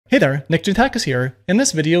Hey there, Nick Juntakis here. In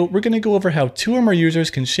this video, we're going to go over how two or more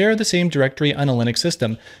users can share the same directory on a Linux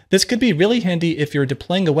system. This could be really handy if you're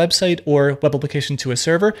deploying a website or web application to a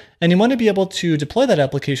server, and you want to be able to deploy that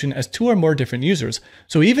application as two or more different users.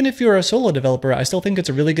 So even if you're a solo developer, I still think it's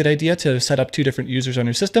a really good idea to set up two different users on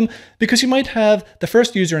your system, because you might have the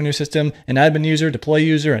first user on your system, an admin user, deploy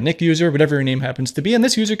user, a Nick user, whatever your name happens to be, and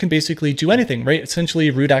this user can basically do anything, right?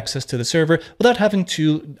 Essentially root access to the server without having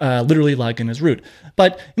to literally log in as root.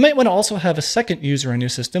 But you might want to also have a second user on your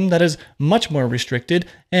system that is much more restricted,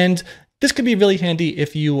 and this could be really handy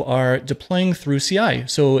if you are deploying through CI.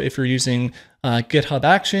 So if you're using GitHub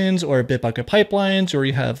Actions or Bitbucket pipelines, or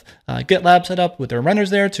you have GitLab set up with their runners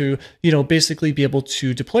there to, basically be able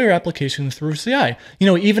to deploy your application through CI.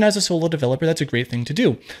 Even as a solo developer, that's a great thing to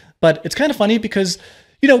do. But it's kind of funny because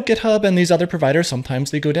GitHub and these other providers,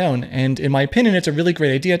 sometimes they go down. And in my opinion, it's a really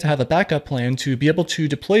great idea to have a backup plan to be able to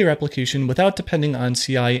deploy your application without depending on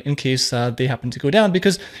CI in case they happen to go down.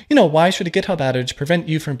 Because, why should a GitHub outage prevent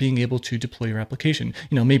you from being able to deploy your application?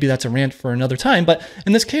 Maybe that's a rant for another time. But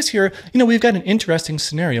in this case here, we've got an interesting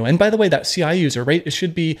scenario. And by the way, that CI user, right, it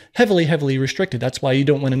should be heavily, heavily restricted. That's why you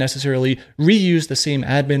don't want to necessarily reuse the same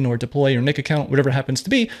admin or deploy or Nick account, whatever it happens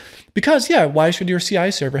to be. Because, why should your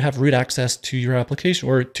CI server have root access to your application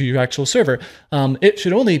or to your actual server? It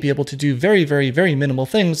should only be able to do very, very, very minimal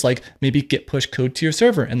things like maybe git push code to your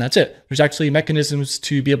server, and that's it. There's actually mechanisms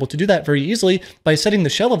to be able to do that very easily by setting the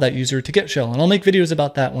shell of that user to git shell, and I'll make videos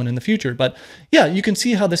about that one in the future. But yeah, you can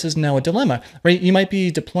see how this is now a dilemma, right? You might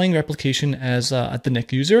be deploying your application as the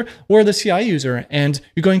Nick user or the CI user, and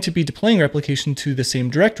you're going to be deploying your application to the same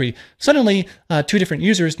directory. Suddenly, two different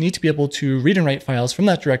users need to be able to read and write files from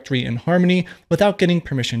that directory in harmony without getting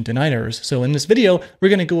permission denied errors. So in this video, we're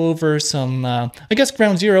going to go over some,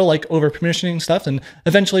 ground zero, like over permissioning stuff, and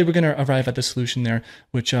eventually we're going to arrive at the solution there,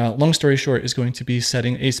 which, long story short, is going to be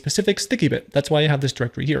setting a specific sticky bit. That's why I have this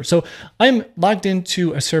directory here. So I'm logged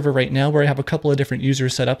into a server right now where I have a couple of different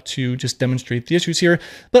users set up to just demonstrate the issues here.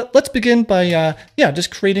 But let's begin by,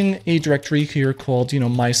 just creating a directory here called,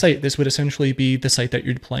 my site. This would essentially be the site that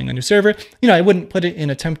you're deploying on your server. I wouldn't put it in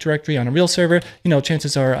a temp directory on a real server.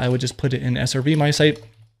 Chances are I would just put it in srv my site.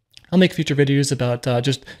 I'll make future videos about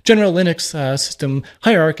just general Linux system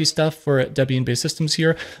hierarchy stuff for Debian-based systems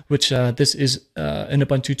here, which this is an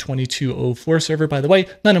Ubuntu 22.04 server, by the way.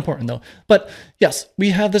 Not important, though. But yes,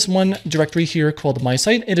 we have this one directory here called my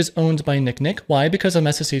site. It is owned by Nick. Why? Because I'm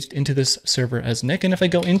SSH'd into this server as Nick. And if I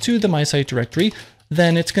go into the my site directory,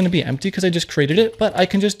 then it's going to be empty because I just created it, but I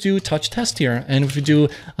can just do touch test here. And if we do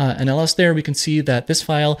an ls there, we can see that this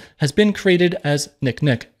file has been created as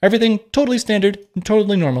Nick. Everything totally standard,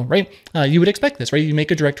 totally normal, right? You would expect this, right? You make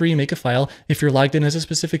a directory, you make a file. If you're logged in as a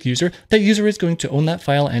specific user, that user is going to own that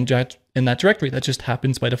file and in that directory. That just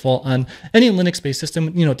happens by default on any Linux-based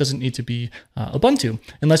system. It doesn't need to be Ubuntu,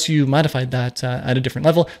 unless you modified that at a different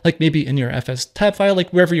level, like maybe in your fs tab file,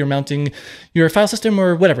 like wherever you're mounting your file system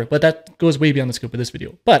or whatever, but that goes way beyond the scope of this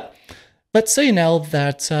video. But let's say now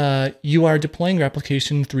that you are deploying your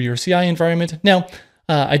application through your CI environment. Now,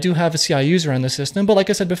 I do have a CI user on the system, but like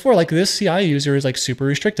I said before, like this CI user is like super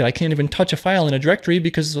restricted. I can't even touch a file in a directory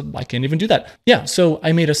because I can't even do that. Yeah, so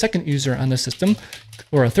I made a second user on the system,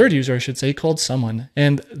 or a third user, I should say, called someone.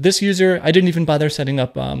 And this user, I didn't even bother setting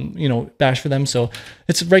up, bash for them. So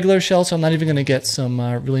it's a regular shell, so I'm not even going to get some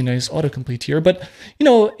really nice autocomplete here. But,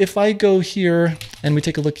 if I go here and we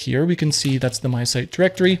take a look here, we can see that's the my site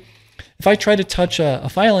directory. If I try to touch a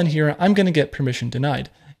file in here, I'm going to get permission denied.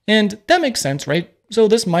 And that makes sense, right? So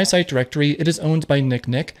this my site directory, it is owned by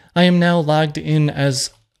Nick. I am now logged in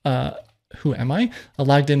as, who am I?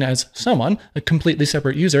 Logged in as someone, a completely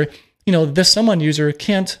separate user. This someone user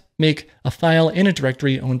can't make a file in a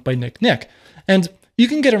directory owned by Nick. And you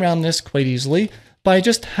can get around this quite easily by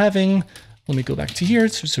just having, let me go back to here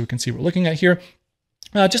so we can see what we're looking at here.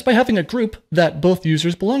 Just by having a group that both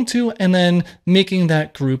users belong to, and then making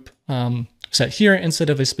that group set here instead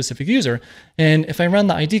of a specific user. And if I run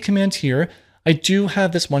the ID command here, I do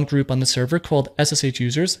have this one group on the server called SSH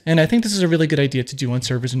users, and I think this is a really good idea to do on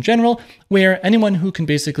servers in general, where anyone who can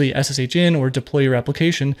basically SSH in or deploy your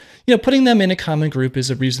application, putting them in a common group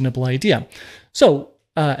is a reasonable idea. So,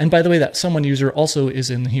 and by the way, that someone user also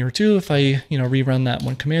is in here too. If I, rerun that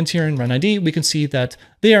one command here and run ID, we can see that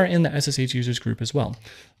they are in the SSH users group as well.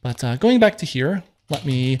 But going back to here, let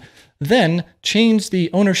me then change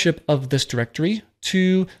the ownership of this directory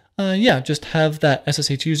to just have that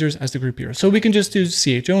SSH users as the group here. So we can just do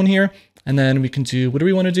chown here, and then we can do, what do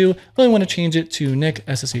we want to do? Well, we want to change it to Nick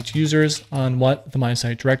SSH users on the my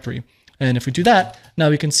site directory. And if we do that, now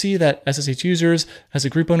we can see that SSH users has a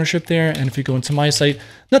group ownership there. And if we go into my site,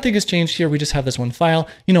 nothing has changed here. We just have this one file.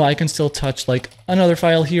 You know, I can still touch like another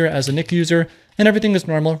file here as a Nick user, and everything is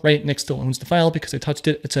normal, right? Nick still owns the file because I touched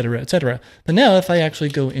it, etc., etc. But now if I actually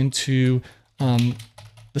go into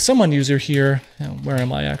the someone user here, where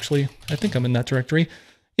am I actually? I think I'm in that directory.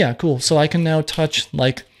 Yeah, cool. So I can now touch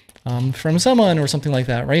like from someone or something like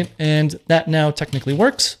that, right? And that now technically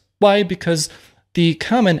works. Why? Because the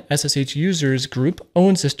common SSH users group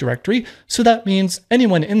owns this directory. So that means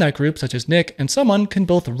anyone in that group, such as Nick and someone, can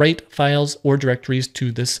both write files or directories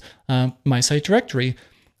to this my site directory.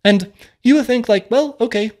 And you would think like, well,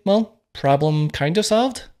 okay, well, problem kind of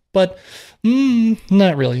solved, but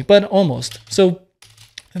not really, but almost. So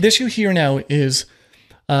the issue here now is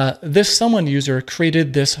this someone user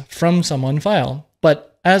created this from someone file,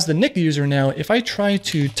 but as the Nick user now, if I try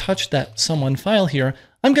to touch that someone file here,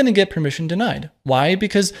 I'm going to get permission denied. Why?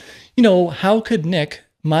 Because, you know, how could Nick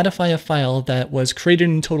modify a file that was created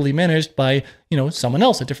and totally managed by, you know, someone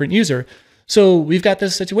else, a different user? So we've got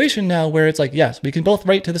this situation now where it's like, yes, we can both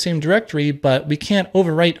write to the same directory, but we can't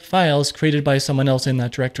overwrite files created by someone else in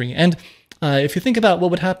that directory. And if you think about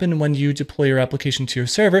what would happen when you deploy your application to your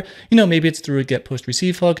server, you know, maybe it's through a get post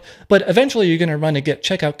receive hook, but eventually you're going to run a get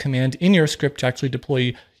checkout command in your script to actually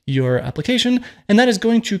deploy your application, and that is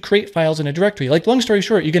going to create files in a directory. Like, long story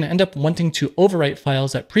short, you're going to end up wanting to overwrite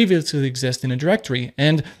files that previously exist in a directory,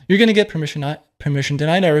 and you're going to get permission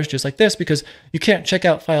denied errors just like this because you can't check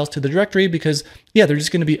out files to the directory because, yeah, they're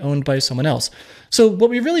just going to be owned by someone else. So what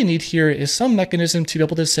we really need here is some mechanism to be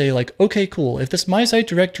able to say like, okay, cool, if this my site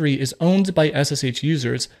directory is owned by SSH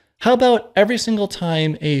users, how about every single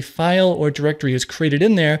time a file or directory is created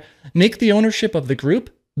in there, make the ownership of the group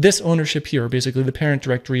this ownership here, basically the parent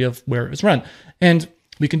directory of where it was run. And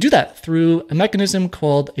we can do that through a mechanism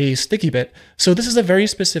called a sticky bit. So this is a very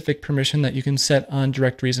specific permission that you can set on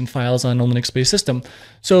directories and files on a Linux-based system.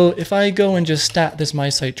 So if I go and just stat this my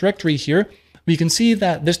site directory here, we can see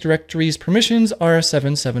that this directory's permissions are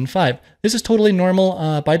 775. This is totally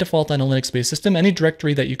normal by default on a Linux-based system. Any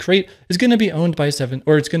directory that you create is going to be owned by it's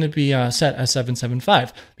going to be set as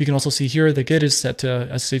 775. You can also see here the git is set to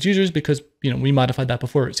SSH users because, you know, we modified that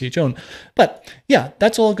before it's chown. But yeah,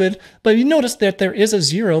 that's all good. But you notice that there is a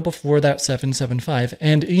 0 before that 775.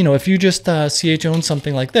 And, you know, if you just chown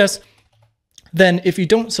something like this, then if you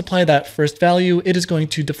don't supply that first value, it is going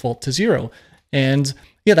to default to 0. And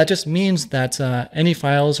yeah, that just means that any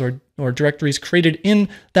files or directories created in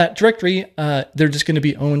that directory, they're just going to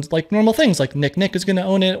be owned like normal things, like Nick is going to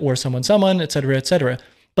own it, or someone, etc., etc.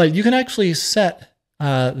 But you can actually set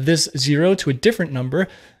this 0 to a different number,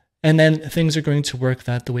 and then things are going to work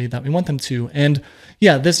the way that we want them to. And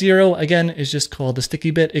yeah, this 0 again is just called the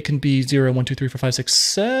sticky bit. It can be 0, 1, 2, 3, 4, 5, 6,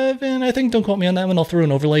 7. I think, don't quote me on that one. I'll throw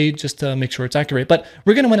an overlay just to make sure it's accurate. But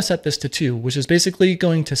we're going to want to set this to 2, which is basically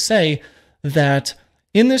going to say that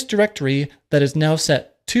in this directory that is now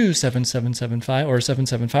set to 7775 or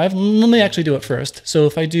 775, let me actually do it first. So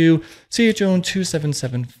if I do chown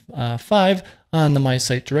 2775 on the my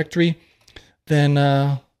site directory, then,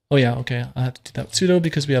 oh yeah, okay, I have to do that with sudo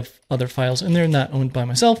because we have other files in there not owned by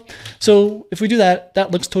myself. So if we do that,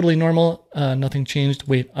 that looks totally normal. Nothing changed.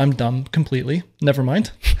 Wait, I'm dumb completely. Never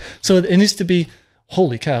mind. So it needs to be,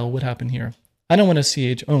 holy cow, what happened here? I don't want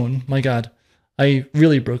to chown, my God. I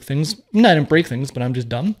really broke things. I didn't break things, but I'm just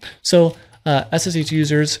dumb. So SSH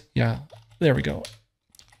users, yeah, there we go.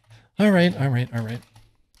 All right.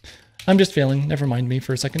 I'm just failing. Never mind me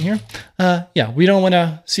for a second here. Yeah, we don't want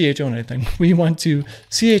to chown anything. We want to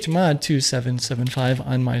chmod 2775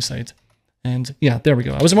 on my site. And yeah, there we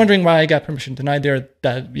go. I was wondering why I got permission denied there.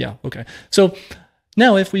 Yeah, okay. So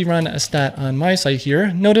now if we run a stat on my site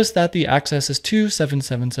here, notice that the access is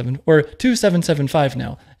 2777 or 2775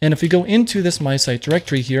 now. And if we go into this my site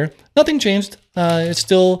directory here, nothing changed. It's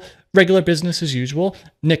still regular business as usual.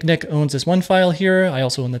 Nick owns this one file here. I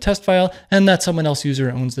also own the test file, and that someone else user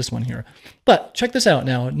owns this one here. But check this out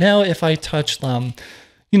now. Now if I touch, cool,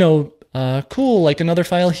 like another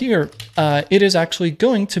file here, it is actually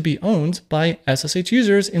going to be owned by SSH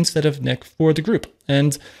users instead of Nick for the group.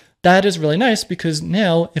 And that is really nice because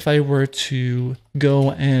now if I were to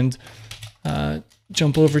go and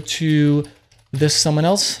jump over to this someone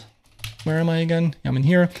else, where am I again? I'm in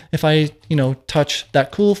here. If I, touch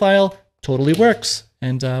that cool file, totally works.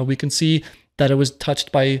 And we can see that it was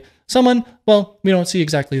touched by someone. Well, we don't see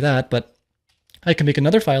exactly that, but I can make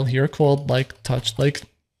another file here called touched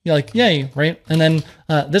yay, right? And then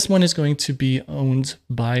this one is going to be owned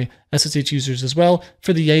by SSH users as well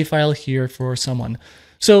for the yay file here for someone.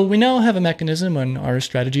 So we now have a mechanism and our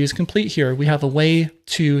strategy is complete here. We have a way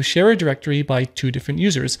to share a directory by 2 different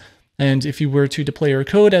users. And if you were to deploy your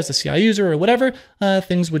code as a CI user or whatever,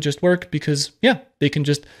 things would just work because, yeah, they can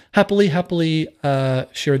just happily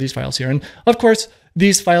share these files here. And of course,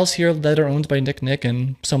 these files here that are owned by Nick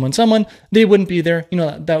and someone, they wouldn't be there. You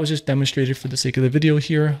know, that was just demonstrated for the sake of the video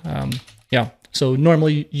here. Yeah, so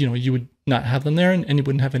normally, you know, you would not have them there and you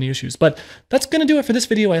wouldn't have any issues. But that's going to do it for this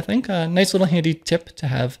video, I think. A nice little handy tip to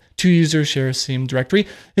have two users share the same directory.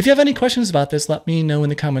 If you have any questions about this, let me know in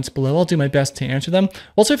the comments below. I'll do my best to answer them.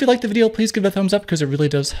 Also, if you liked the video, please give it a thumbs up because it really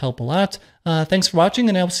does help a lot. Thanks for watching,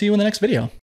 and I'll see you in the next video.